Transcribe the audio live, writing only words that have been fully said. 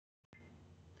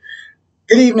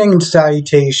Good evening and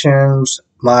salutations,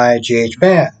 my GH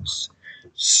fans.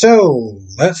 So,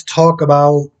 let's talk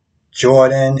about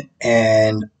Jordan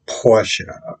and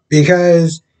Portia.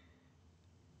 Because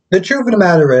the truth of the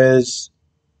matter is,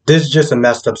 this is just a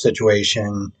messed up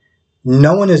situation.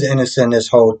 No one is innocent in this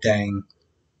whole thing.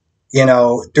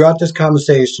 Throughout this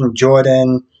conversation,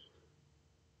 Jordan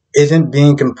isn't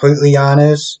being completely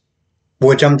honest,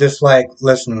 which I'm just like,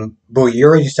 listen, boo, you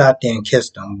already sat there and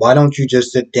kissed him. Why don't you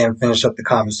just sit there and finish up the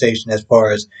conversation as far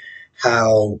as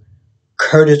how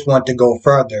Curtis wanted to go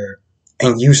further,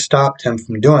 and you stopped him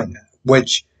from doing that.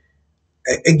 Which,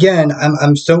 again,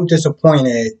 I'm so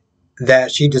disappointed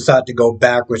that she decided to go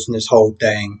backwards in this whole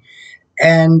thing.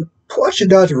 And Portia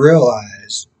does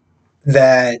realize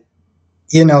that,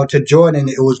 to Jordan,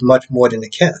 it was much more than a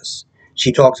kiss.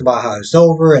 She talks about how it's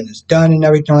over and it's done and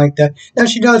everything like that. Now,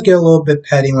 she does get a little bit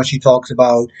petty when she talks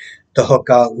about the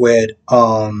hookup with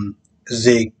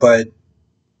Zeke, but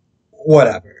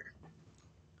whatever.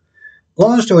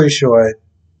 Long story short,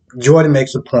 Jordan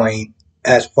makes a point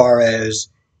as far as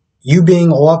you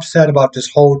being all upset about this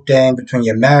whole thing between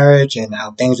your marriage and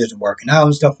how things isn't working out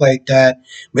and stuff like that.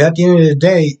 But at the end of the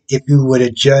day, if you would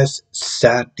have just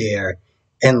sat there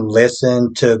and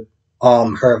listened to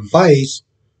her advice,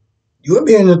 you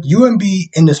wouldn't be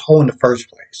in this hole in the first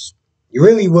place. You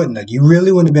really wouldn't have. You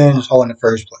really wouldn't have been in this hole in the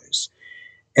first place.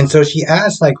 And so she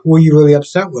asked, like, who are you really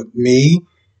upset with? Me,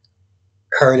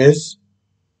 Curtis,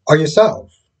 or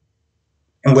yourself?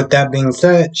 And with that being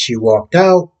said, she walked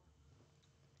out.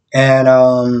 And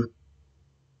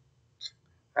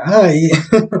I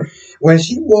when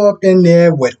she walked in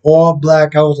there with all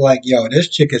black, I was like, yo, this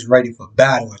chick is ready for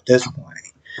battle at this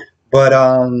point. But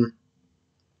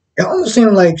it almost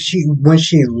seemed like when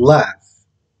she left,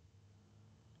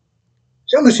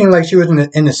 it almost seemed like she was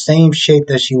in the same shape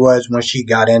that she was when she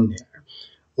got in there.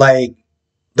 Like,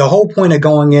 the whole point of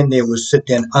going in there was sit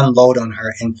there and unload on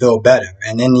her and feel better.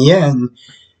 And in the end,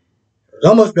 it was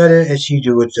almost better as she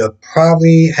would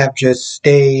probably have just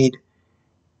stayed,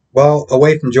 well,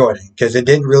 away from Jordan, because it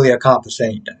didn't really accomplish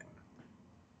anything.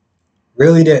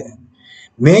 Really didn't.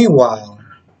 Meanwhile,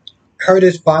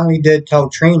 Curtis finally did tell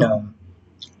Trina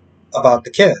about the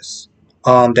kiss.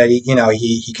 That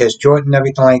he kissed Jordan and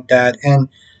everything like that. And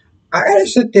I gotta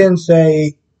sit there and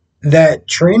say that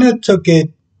Trina took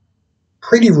it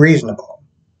pretty reasonable.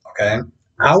 Okay.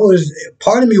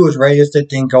 Part of me was ready to sit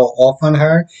there and go off on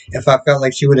her if I felt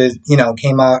like she would have,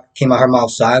 came out her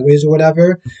mouth sideways or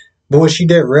whatever. But what she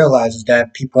did realize is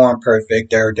that people aren't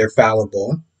perfect. They're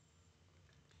fallible.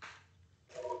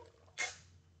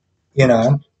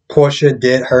 Portia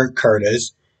did hurt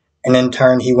Curtis, and in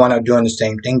turn, he wound up doing the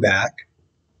same thing back.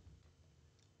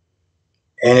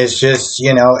 And it's just,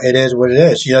 it is what it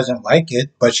is. She doesn't like it,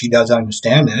 but she does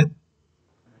understand it.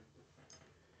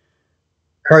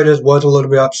 Curtis was a little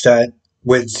bit upset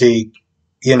with Zeke,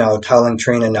 telling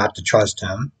Trina not to trust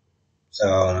him.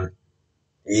 So,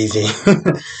 easy.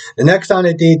 The next time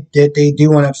that they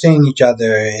do end up seeing each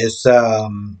other is, to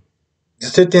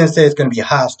sit there and say it's going to be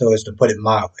hostile is to put it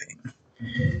mildly.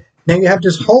 Now you have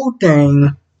this whole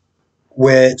thing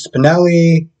with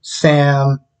Spinelli,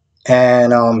 Sam,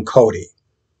 and Cody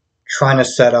trying to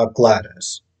set up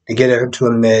Gladys to get her to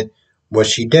admit what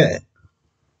she did.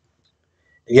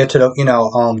 To get to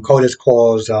the, Cody's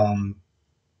calls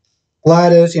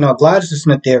Gladys. Gladys is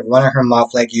sitting there running her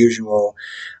mouth like usual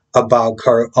about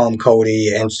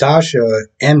Cody, and Sasha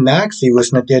and Maxie was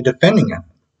sitting there defending him.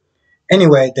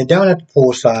 Anyway, they're down at the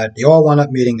poolside. They all wound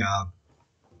up meeting up.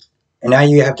 And now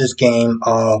you have this game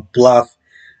of bluff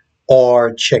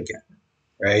or chicken,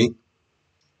 right?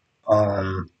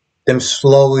 Them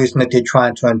slowly that they're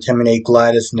trying to intimidate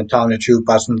Gladys and telling the truth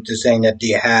by saying that they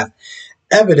have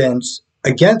evidence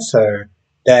against her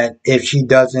that if she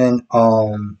doesn't,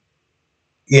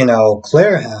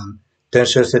 clear him, then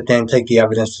she'll sit there and take the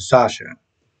evidence to Sasha.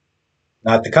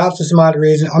 Not the cops for some odd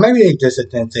reason, or maybe they just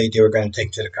sit there and say they were going to take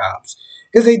it to the cops.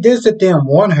 Because they did sit there and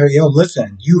warn her, yo,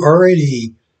 listen, you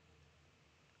already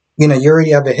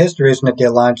have a history, isn't it?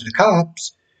 They're lying to the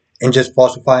cops and just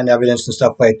falsifying evidence and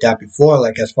stuff like that before,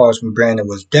 like as far as when Brandon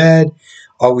was dead,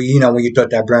 or when you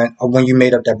thought that when you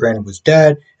made up that Brandon was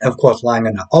dead, and of course lying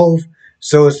on the oath.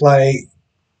 So it's like,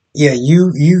 yeah,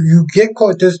 you get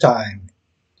caught this time,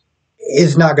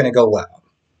 it's not going to go well.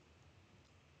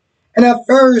 And at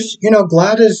first,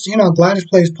 Gladys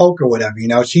plays poker, whatever.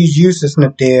 She's used to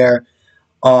sitting there,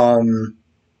 can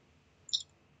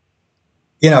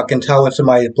tell when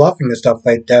somebody's bluffing and stuff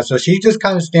like that. So she just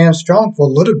kind of stands strong for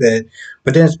a little bit.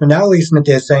 But then Spinelli's sitting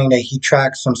there saying that he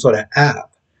tracks some sort of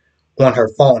app on her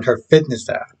phone, her fitness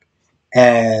app.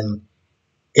 And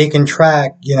it can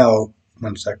track,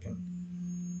 one second.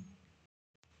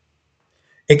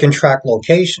 it can track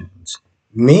locations,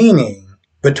 meaning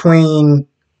between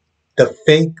the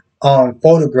fake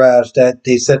photographs that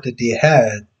they said that they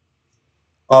had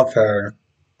of her,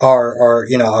 or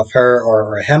of her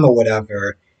or him or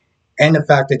whatever, and the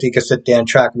fact that they could sit there and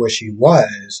track where she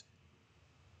was,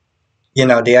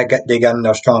 they got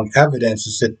enough strong evidence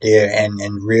to sit there and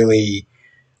really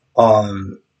out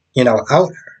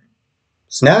her.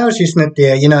 So now she's sitting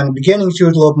there, in the beginning she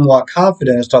was a little bit more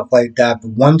confident and stuff like that,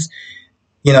 but once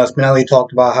Spinelli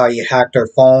talked about how he hacked her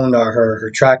phone or her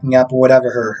tracking app or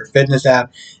whatever, her fitness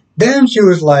app. Then she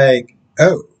was like,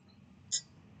 oh,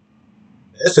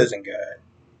 this isn't good.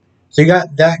 So you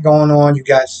got that going on. You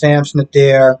got Samson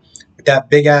there with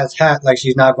that big ass hat, like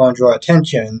she's not going to draw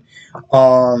attention,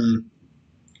 near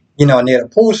the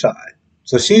poolside.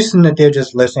 So she's sitting there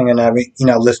just listening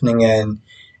listening in.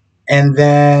 And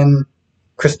then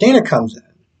Christina comes in.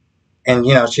 And,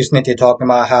 she's sitting there talking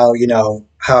about how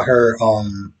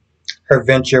her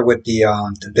venture with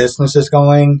the business is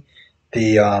going,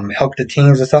 the help the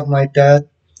teens or something like that,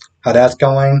 how that's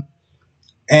going.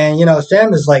 And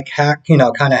Sam is like half,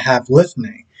 kind of half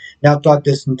listening. Now throughout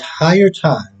this entire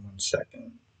time, one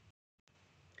second.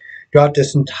 Throughout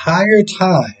this entire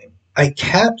time, I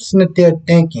kept sitting there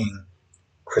thinking,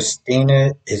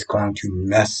 Christina is going to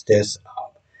mess this up.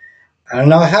 I don't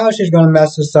know how she's going to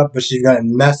mess this up, but she's going to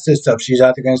mess this up. She's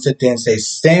either going to sit there and say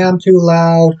Sam too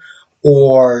loud,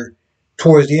 or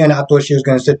towards the end, I thought she was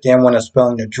going to sit there and want to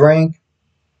spill the drink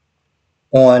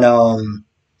on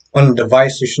the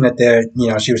device she was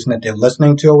sitting there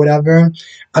listening to or whatever.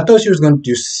 I thought she was going to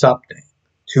do something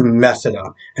to mess it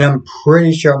up, and I'm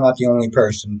pretty sure I'm not the only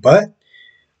person. But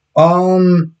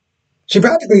she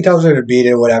practically tells her to beat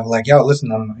it, or whatever. Like, yo,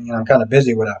 listen, I'm kind of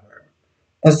busy, whatever.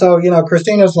 And so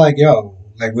Christina's like, yo,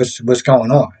 like what's going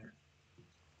on?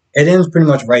 It ends pretty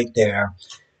much right there.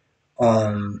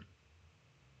 I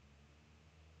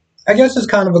guess it's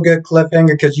kind of a good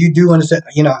cliffhanger because you do want to sit,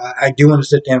 I do want to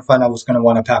sit there and find out what's going to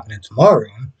wind up happening tomorrow.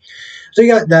 So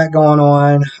you got that going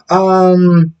on.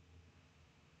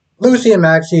 Lucy and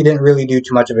Maxie didn't really do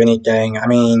too much of anything. I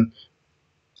mean,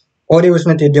 all they was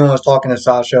meant to doing was talking to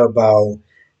Sasha about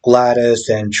Gladys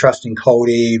and trusting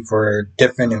Cody for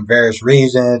different and various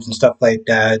reasons and stuff like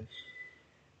that.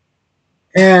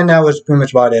 And that was pretty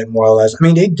much about it, more or less. I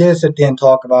mean, they did sit there and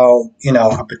talk about,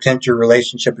 a potential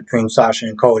relationship between Sasha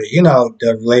and Cody.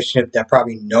 The relationship that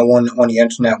probably no one on the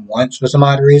internet wants for some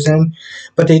odd reason.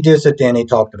 But they did sit there and they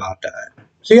talked about that.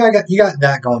 So you got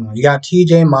that going on. You got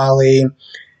TJ and Molly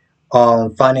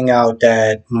finding out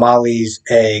that Molly's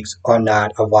eggs are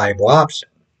not a viable option.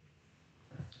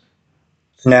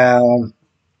 So now,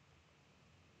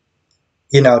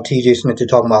 TJ Smith to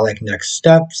talking about like next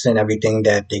steps and everything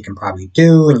that they can probably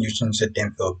do, and you shouldn't sit there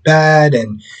and feel bad.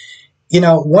 And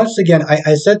once again,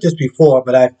 I said this before,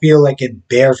 but I feel like it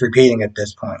bears repeating at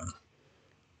this point.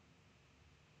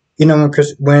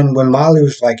 When Molly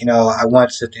was like, I want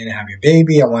to sit there and have your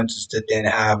baby, I want to sit there and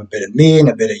have a bit of me and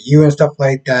a bit of you and stuff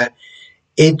like that.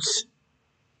 It's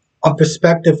a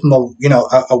perspective from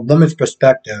a woman's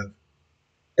perspective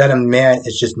that a man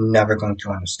is just never going to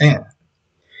understand.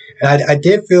 And I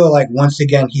did feel like once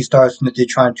again he starts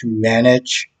trying to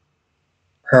manage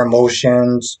her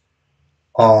emotions,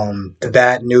 the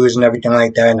bad news and everything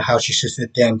like that, and how she should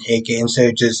sit there and take it instead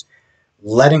of just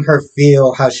letting her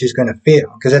feel how she's going to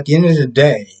feel. Because at the end of the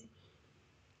day,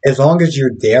 as long as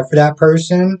you're there for that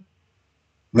person,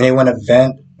 when they want to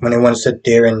vent, when they want to sit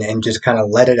there and just kind of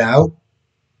let it out,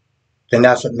 then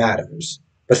that's what matters.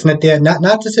 But sit there,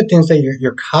 not to sit there and say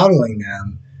you're coddling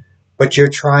them, but you're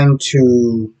trying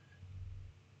to.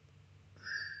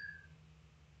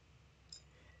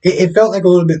 It felt like a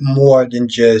little bit more than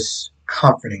just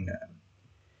comforting them.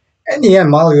 In the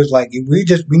end, Molly was like, we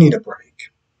need a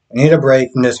break. We need a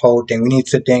break from this whole thing. We need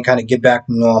to sit there and kind of get back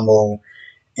to normal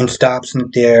and stop sitting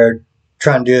there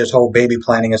trying to do this whole baby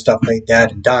planning and stuff like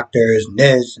that, and doctors and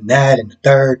this and that and the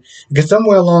third. Because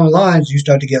somewhere along the lines, you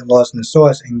start to get lost in the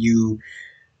sauce and you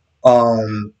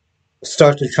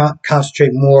start to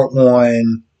concentrate more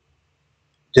on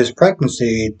this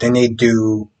pregnancy than they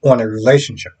do on a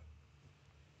relationship.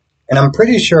 And I'm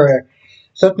pretty sure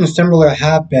something similar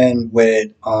happened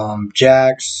with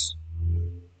Jax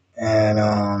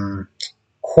and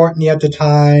Courtney at the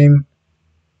time.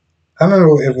 I don't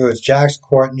remember if it was Jax,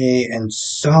 Courtney, and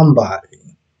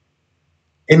somebody.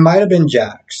 It might have been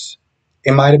Jax.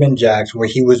 It might have been Jax, where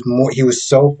he was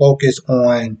so focused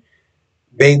on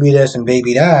baby this and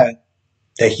baby that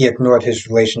he ignored his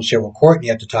relationship with Courtney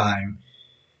at the time.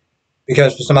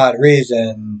 Because for some odd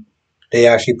reason, they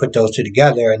actually put those two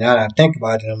together, and now that I think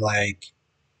about it, I'm like,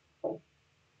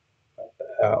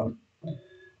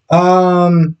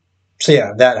 So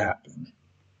yeah, that happened.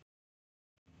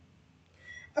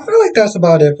 I feel like that's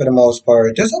about it for the most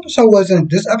part. This episode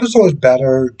was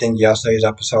better than yesterday's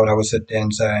episode, I would sit there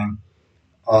and say.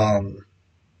 Um,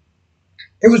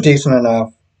 it was decent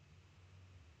enough.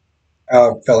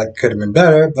 I felt like it could have been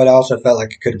better, but I also felt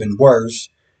like it could have been worse.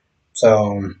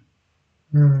 So,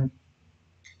 hmm,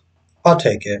 I'll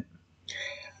take it.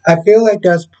 I feel like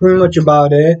that's pretty much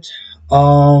about it.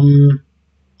 Um,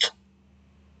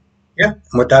 yeah,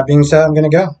 with that being said, I'm gonna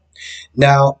go.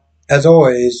 Now, as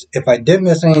always, if I did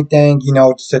miss anything, you know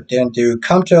what to sit there and do.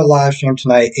 Come to the live stream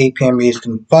tonight, 8 p.m.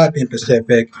 Eastern, 5 p.m.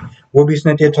 Pacific. We'll be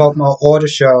sitting there talking about all the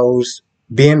shows,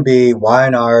 B&B,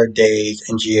 Y&R, Days,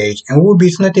 and GH. And we'll be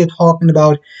sitting there talking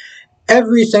about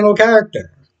every single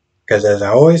character. Because as I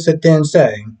always sit there and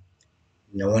say,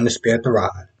 no one is spared the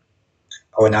rod.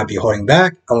 I would not be holding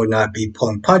back. I would not be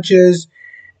pulling punches.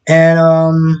 And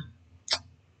I'm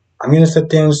going to sit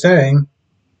there and say,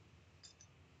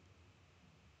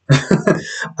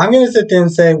 I'm going to sit there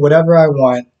and say whatever I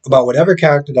want about whatever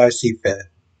character that I see fit.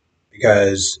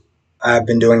 Because I've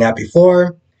been doing that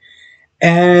before.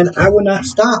 And I would not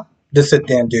stop to sit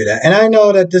there and do that. And I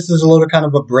know that this is a little kind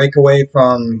of a breakaway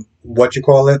from what you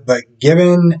call it. But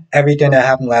given everything that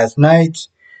happened last night,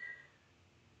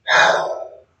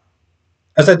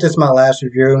 I said this in my last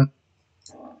review.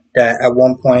 That at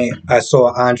one point I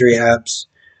saw Andre Epps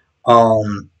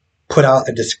put out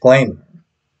a disclaimer.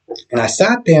 And I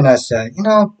sat there and I said, you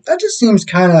know, that just seems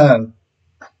kind of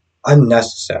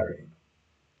unnecessary.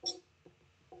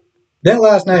 Then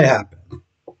last night happened.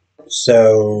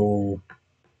 So,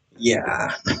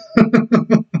 yeah.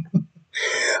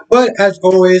 But as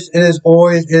always, it is all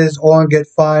in good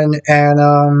fun.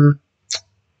 And,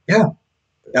 yeah,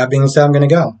 that being said, I'm going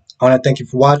to go. I want to thank you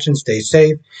for watching. Stay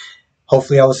safe.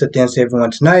 Hopefully, I will sit there and see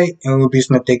everyone tonight. And we'll be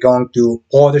sitting there going through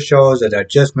all the shows that I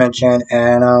just mentioned.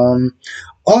 And,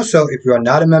 also, if you are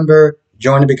not a member,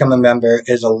 join to become a member.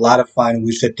 It's a lot of fun.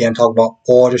 We sit there and talk about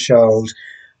all the shows.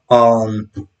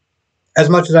 As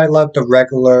much as I love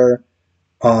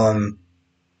um,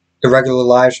 the regular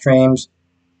live streams,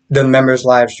 the members'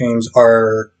 live streams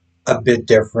are a bit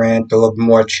different. They're a little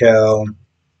more chill.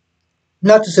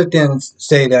 Not to sit there and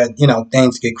say that, you know,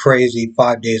 things get crazy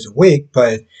 5 days a week,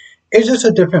 but it's just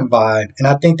a different vibe. And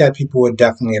I think that people would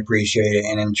definitely appreciate it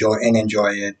and enjoy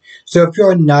it. So if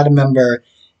you're not a member,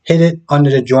 hit it under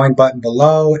the join button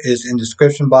below. It's in the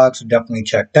description box, so definitely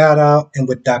check that out. And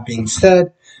with that being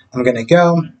said, I'm gonna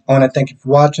go. I want to thank you for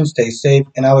watching. Stay safe,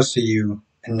 and I will see you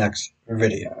in the next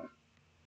video.